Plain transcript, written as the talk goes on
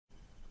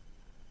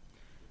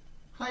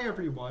Hi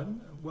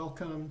everyone,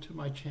 welcome to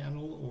my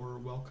channel or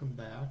welcome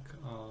back.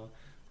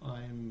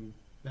 I'm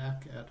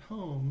back at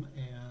home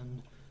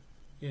and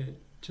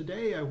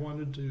today I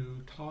wanted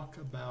to talk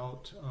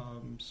about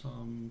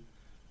some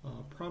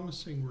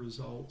promising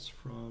results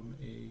from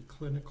a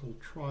clinical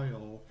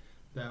trial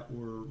that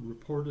were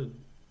reported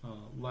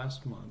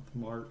last month,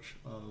 March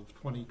of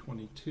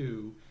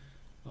 2022,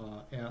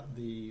 at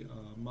the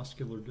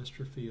Muscular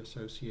Dystrophy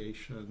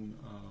Association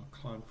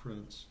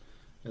conference,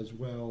 as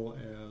well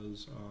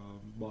as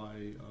by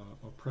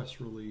a press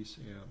release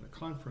and a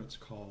conference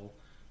call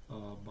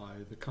by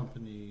the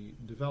company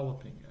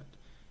developing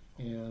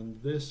it.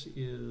 And this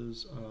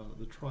is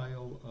the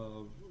trial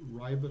of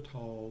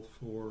Ribitol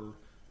for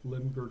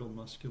limb-girdle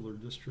muscular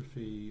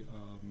dystrophy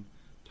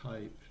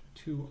type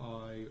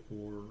 2I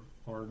or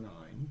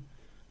R9.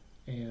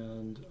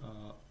 And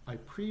I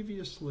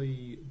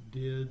previously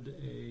did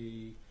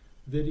a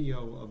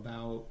video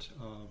about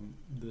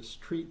this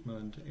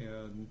treatment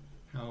and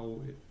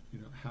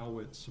how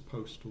it's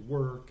supposed to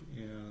work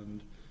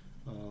and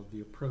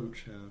the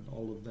approach and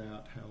all of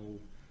that, how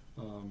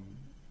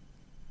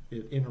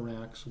it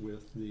interacts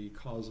with the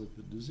cause of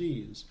the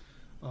disease.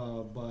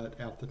 But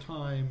at the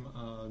time,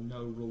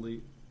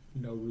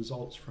 no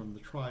results from the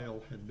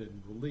trial had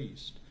been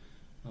released.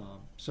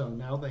 So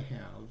now they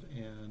have,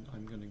 and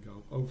I'm going to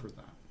go over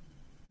that.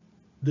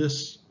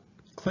 This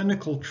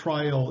clinical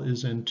trial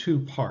is in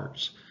two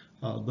parts.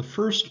 The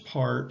first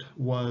part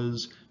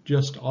was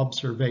just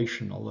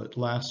observational. It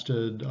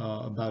lasted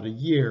about a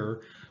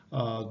year.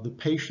 The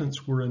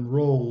patients were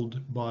enrolled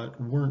but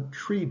weren't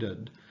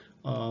treated,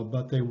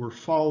 but they were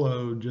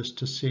followed just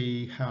to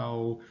see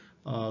how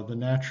the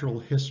natural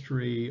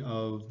history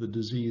of the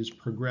disease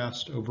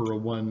progressed over a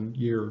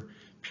 1-year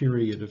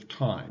period of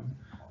time.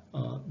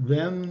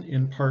 Then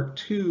in part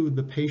two,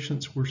 the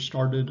patients were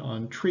started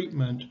on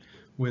treatment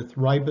with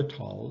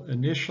Ribitol,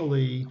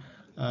 initially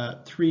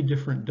 3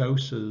 different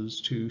doses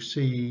to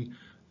see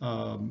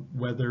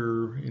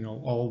whether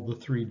all the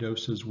 3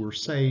 doses were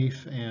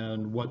safe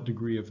and what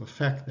degree of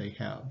effect they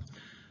have.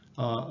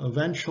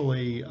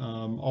 Eventually,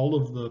 all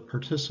of the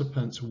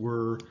participants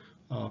were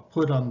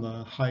put on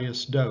the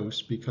highest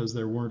dose because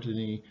there weren't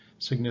any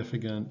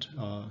significant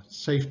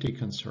safety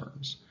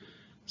concerns.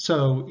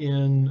 So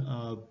in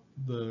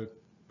the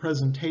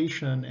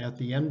presentation at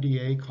the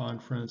MDA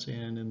conference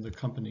and in the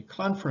company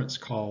conference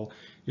call,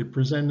 it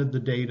presented the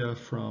data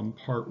from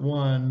part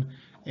 1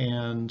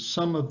 and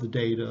some of the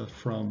data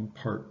from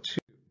part 2.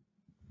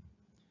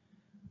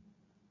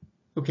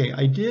 Okay,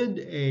 I did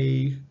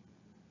a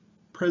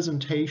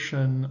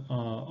presentation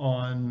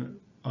on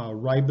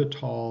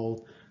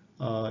Ribitol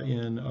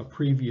in a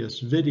previous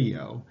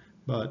video,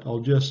 but I'll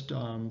just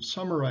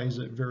summarize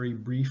it very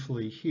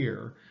briefly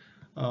here.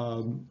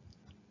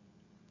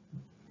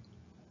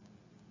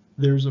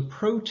 There's a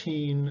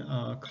protein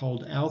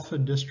called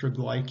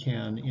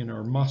alpha-dystroglycan in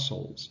our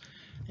muscles,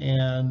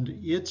 and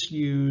it's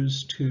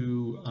used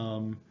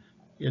to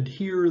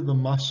adhere the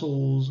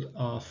muscles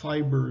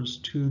fibers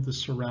to the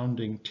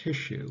surrounding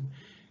tissue.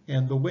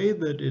 And the way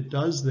that it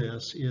does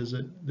this is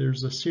that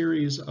there's a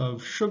series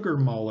of sugar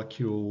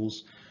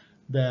molecules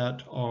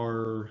that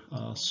are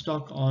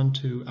stuck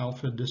onto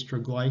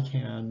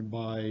alpha-dystroglycan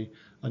by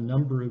a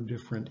number of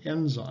different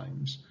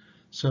enzymes.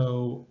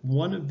 So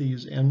one of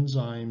these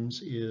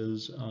enzymes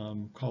is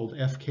called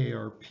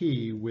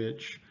FKRP,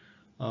 which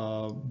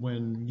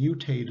when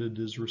mutated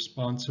is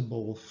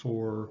responsible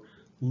for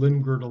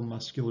limb-girdle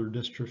muscular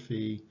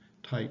dystrophy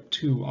type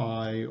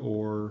 2I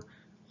or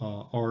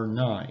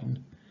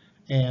R9.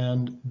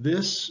 And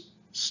this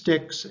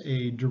sticks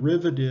a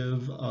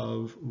derivative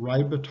of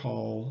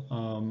Ribitol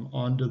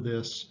onto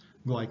this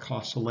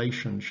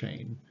glycosylation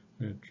chain,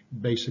 which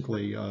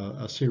basically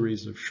a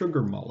series of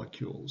sugar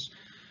molecules.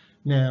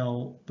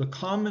 Now, the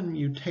common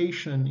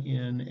mutation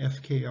in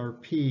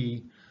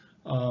FKRP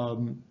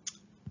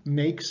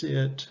makes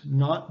it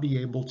not be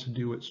able to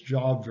do its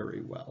job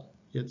very well.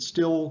 It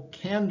still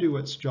can do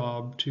its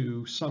job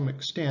to some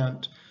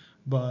extent,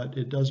 but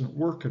it doesn't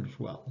work as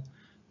well.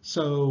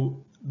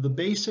 So the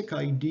basic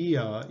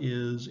idea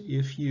is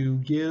if you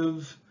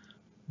give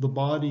the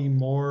body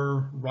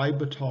more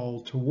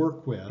Ribitol to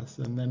work with,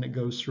 and then it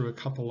goes through a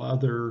couple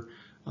other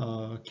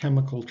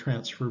chemical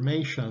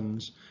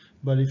transformations,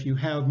 but if you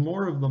have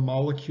more of the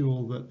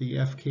molecule that the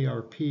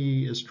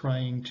FKRP is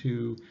trying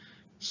to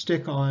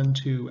stick on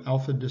to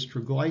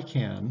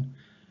alpha-dystroglycan,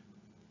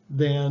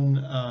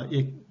 then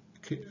it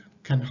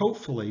can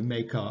hopefully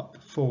make up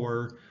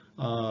for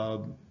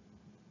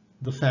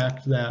the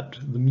fact that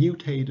the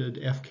mutated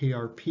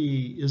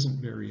FKRP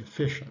isn't very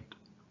efficient.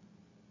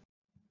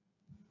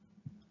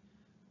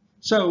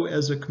 So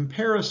as a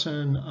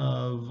comparison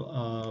of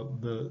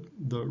the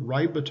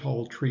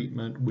Ribitol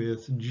treatment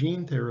with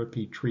gene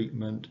therapy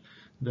treatment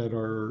that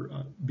are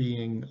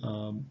being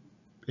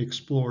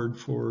explored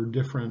for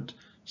different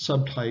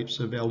subtypes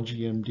of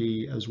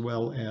LGMD as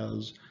well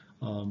as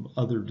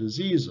other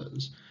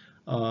diseases,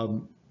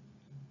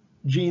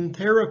 gene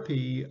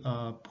therapy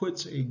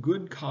puts a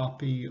good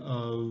copy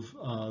of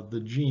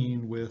the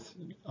gene with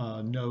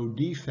no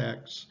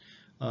defects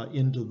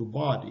into the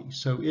body.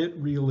 So it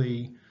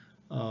really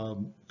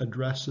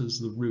addresses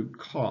the root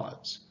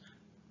cause.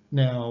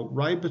 Now,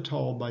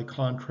 Ribitol, by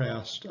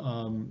contrast,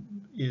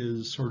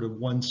 is sort of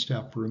one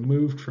step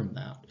removed from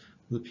that.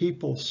 The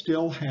people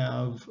still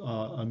have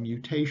a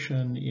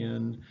mutation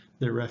in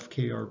their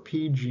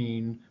FKRP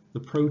gene. The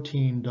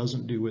protein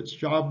doesn't do its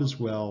job as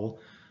well,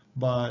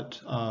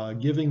 but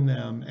giving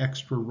them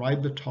extra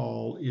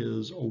Ribitol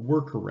is a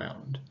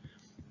workaround.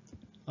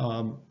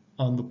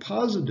 On the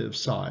positive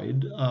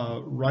side,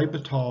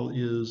 Ribitol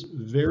is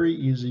very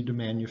easy to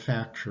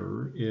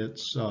manufacture.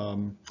 It's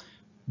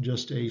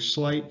just a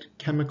slight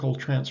chemical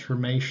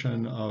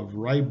transformation of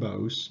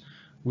ribose,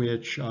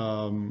 which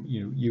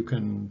you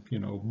can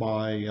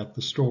buy at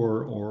the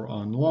store or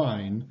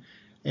online.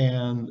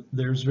 And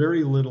there's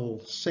very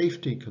little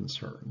safety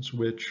concerns,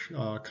 which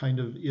kind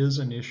of is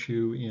an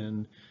issue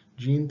in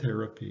gene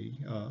therapy,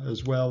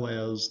 as well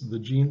as the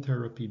gene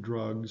therapy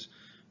drugs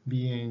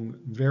being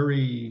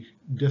very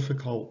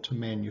difficult to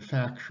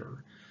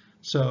manufacture.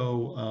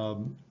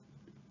 So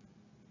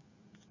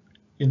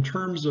in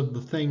terms of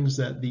the things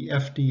that the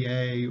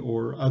FDA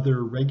or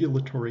other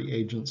regulatory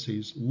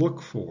agencies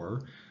look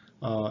for,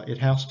 it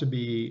has to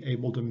be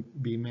able to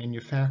be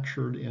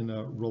manufactured in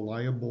a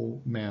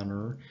reliable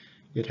manner,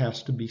 it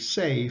has to be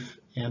safe,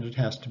 and it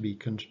has to be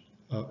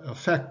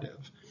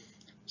effective.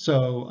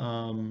 So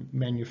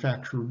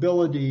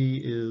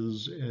manufacturability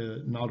is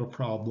not a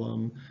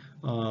problem.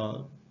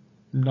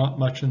 Not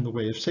much in the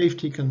way of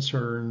safety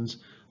concerns.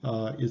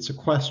 It's a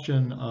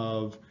question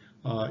of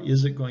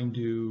is it going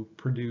to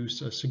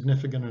produce a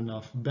significant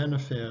enough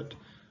benefit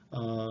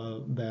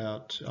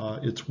that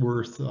it's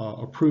worth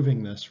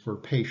approving this for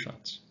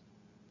patients.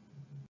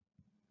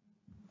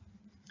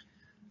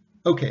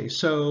 Okay,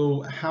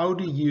 so how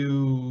do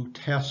you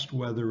test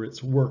whether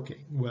it's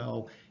working?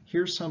 Well,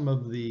 here's some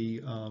of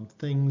the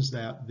things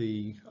that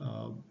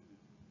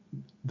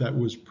that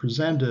was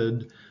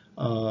presented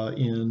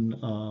in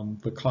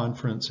the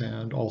conference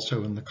and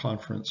also in the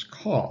conference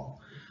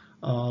call.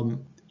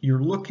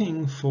 You're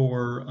looking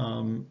for,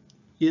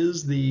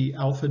 is the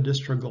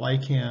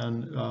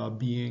alpha-dystroglycan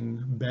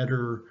being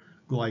better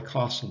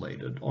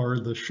glycosylated? Are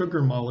the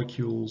sugar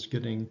molecules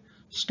getting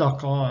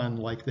stuck on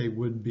like they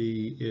would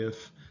be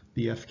if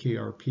the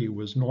FKRP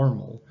was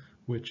normal,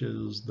 which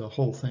is the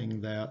whole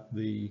thing that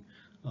the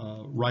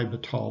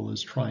Ribitol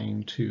is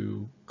trying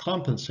to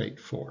compensate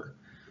for?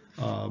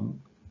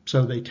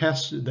 So they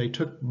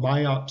took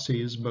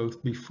biopsies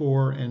both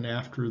before and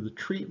after the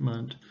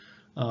treatment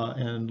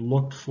and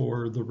looked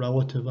for the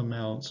relative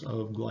amounts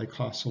of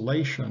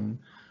glycosylation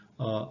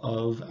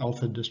of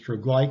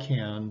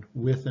alpha-dystroglycan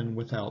with and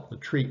without the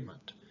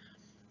treatment.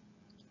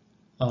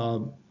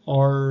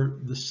 Are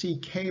the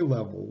CK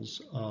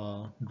levels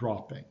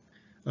dropping?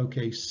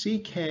 Okay,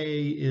 CK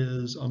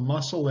is a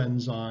muscle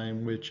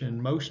enzyme which in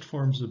most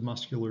forms of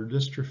muscular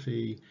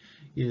dystrophy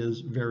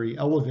is very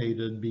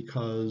elevated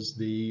because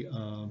the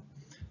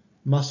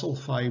muscle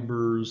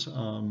fibers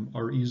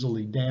are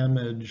easily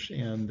damaged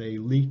and they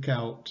leak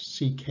out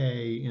CK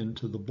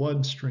into the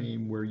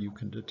bloodstream where you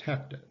can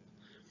detect it.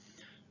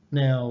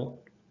 Now,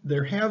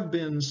 there have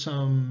been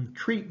some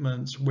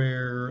treatments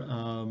where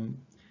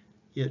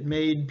it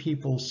made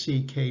people's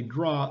CK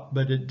drop,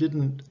 but it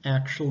didn't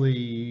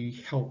actually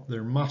help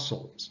their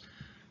muscles.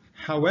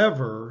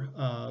 However,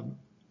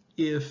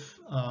 if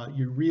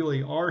you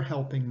really are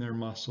helping their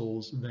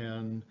muscles,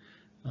 then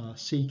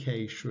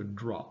CK should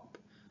drop.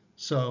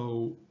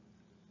 So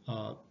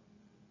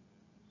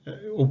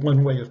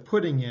one way of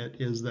putting it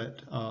is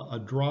that a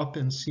drop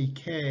in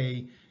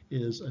CK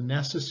is a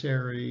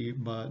necessary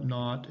but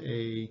not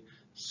a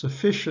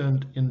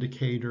sufficient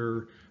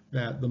indicator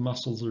that the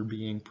muscles are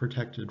being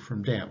protected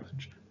from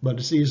damage. But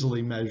it's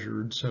easily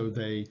measured, so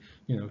they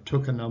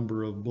took a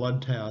number of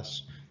blood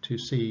tests to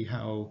see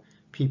how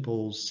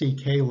people's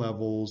CK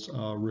levels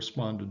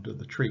responded to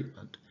the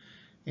treatment.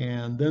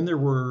 And then there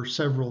were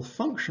several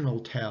functional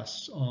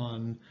tests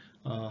on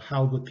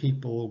how the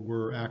people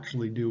were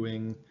actually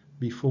doing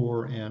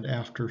before and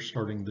after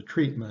starting the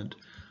treatment.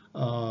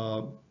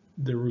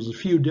 There was a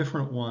few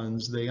different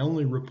ones. They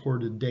only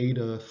reported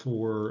data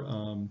for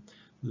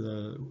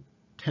the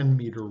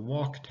 10-meter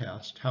walk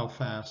test, how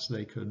fast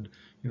they could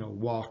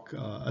walk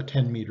a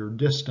 10-meter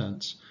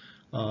distance.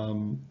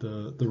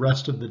 The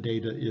rest of the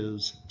data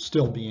is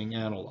still being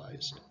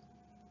analyzed.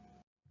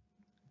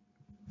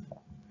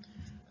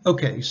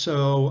 Okay,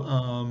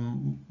 so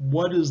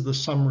what is the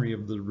summary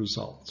of the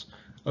results?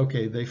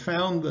 Okay, they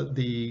found that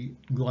the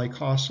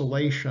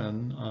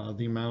glycosylation,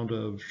 the amount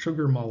of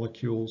sugar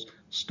molecules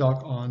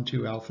stuck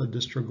onto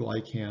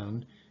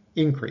alpha-dystroglycan,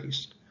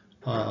 increased,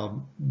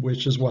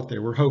 which is what they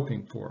were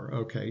hoping for.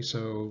 Okay,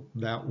 so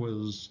that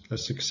was a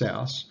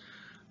success.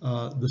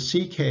 The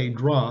CK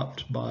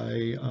dropped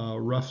by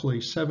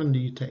roughly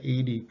 70 to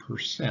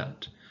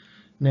 80%.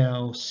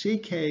 Now,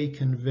 CK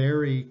can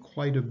vary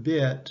quite a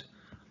bit.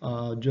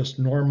 Just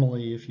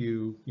normally, if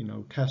you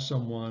test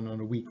someone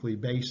on a weekly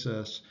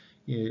basis,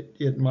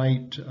 it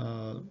might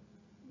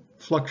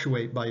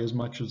fluctuate by as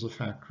much as a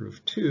factor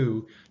of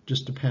 2,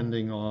 just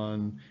depending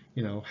on,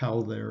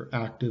 how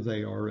active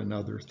they are in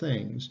other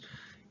things.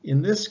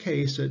 In this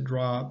case, it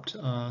dropped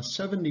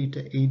 70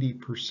 to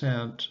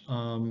 80%.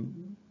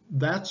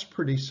 That's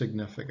pretty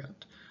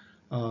significant.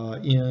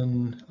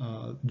 In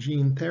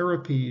gene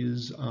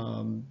therapies,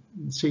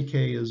 CK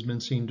has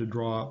been seen to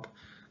drop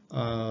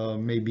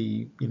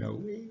maybe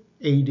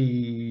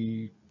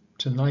 80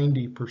 to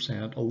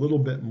 90%, a little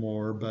bit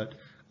more, but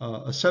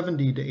a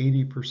 70 to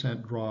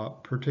 80%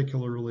 drop,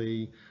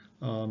 particularly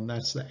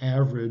that's the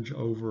average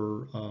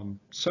over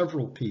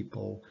several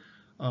people.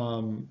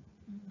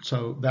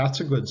 So that's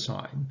a good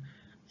sign.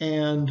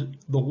 And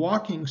the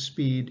walking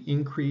speed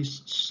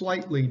increased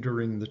slightly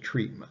during the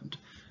treatment.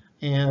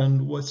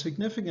 And what's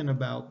significant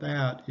about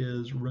that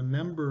is,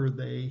 remember,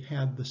 they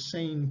had the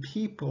same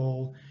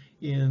people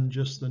in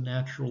just the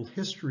natural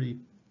history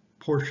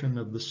portion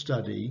of the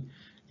study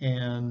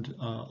and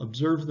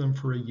observed them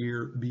for a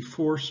year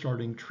before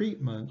starting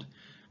treatment,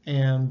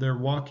 and their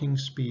walking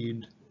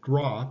speed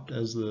dropped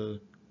as the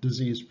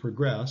disease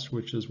progressed,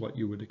 which is what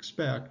you would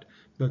expect,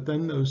 but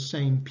then those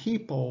same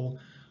people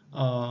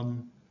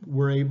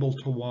were able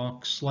to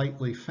walk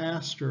slightly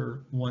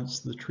faster once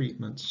the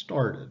treatment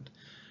started.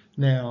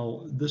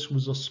 Now, this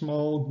was a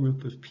small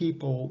group of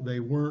people. They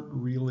weren't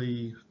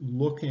really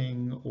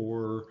looking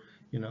or,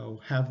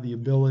 have the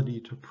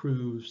ability to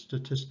prove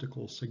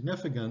statistical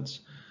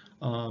significance,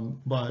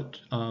 but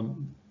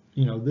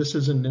this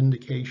is an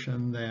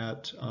indication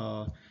that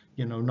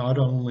not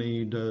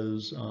only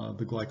does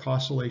the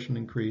glycosylation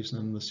increase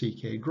and the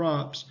CK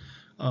drops,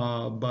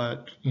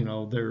 but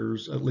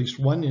there's at least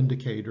one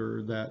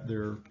indicator that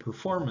their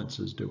performance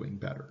is doing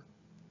better.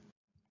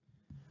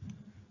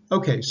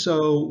 Okay,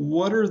 so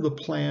what are the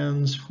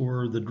plans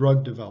for the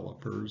drug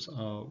developers?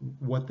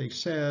 What they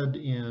said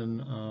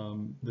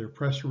in their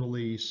press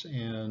release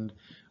and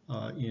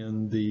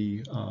in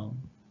the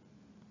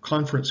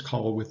conference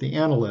call with the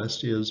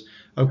analyst is,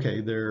 okay,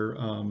 they're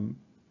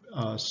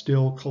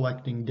still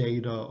collecting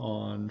data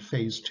on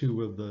phase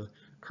 2 of the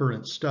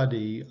current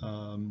study.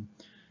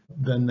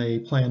 Then they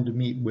plan to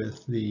meet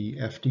with the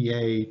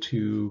FDA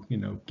to,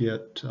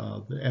 get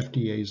the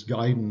FDA's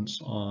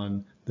guidance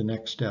on the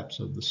next steps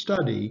of the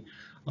study.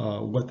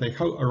 What they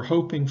are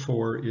hoping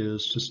for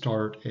is to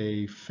start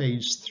a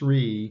phase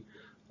 3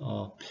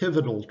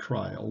 pivotal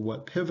trial.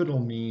 What pivotal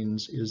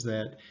means is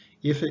that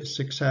if it's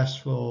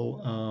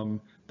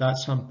successful,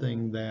 that's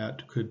something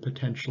that could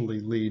potentially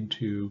lead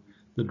to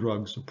the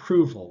drug's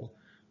approval.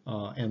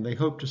 And they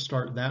hope to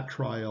start that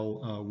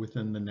trial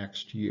within the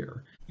next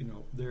year.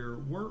 There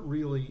weren't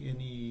really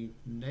any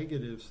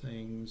negative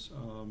things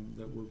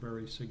that were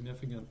very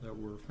significant that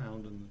were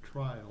found in the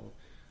trial.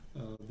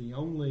 The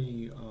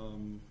only,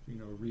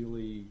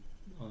 really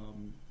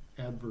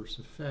adverse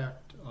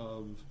effect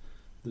of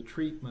the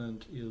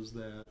treatment is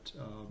that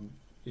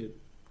it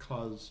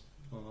caused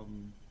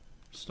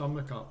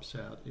stomach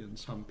upset in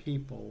some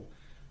people,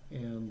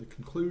 and the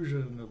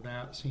conclusion of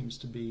that seems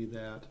to be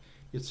that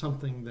it's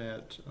something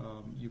that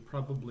you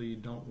probably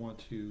don't want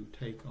to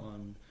take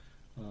on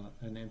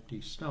an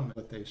empty stomach.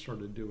 What they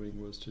started doing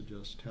was to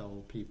just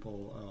tell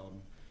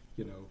people,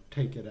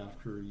 take it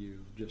after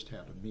you've just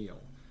had a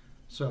meal.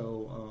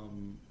 So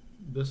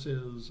this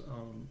is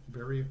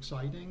very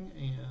exciting,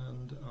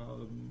 and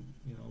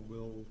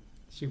we'll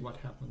see what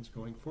happens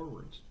going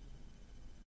forwards.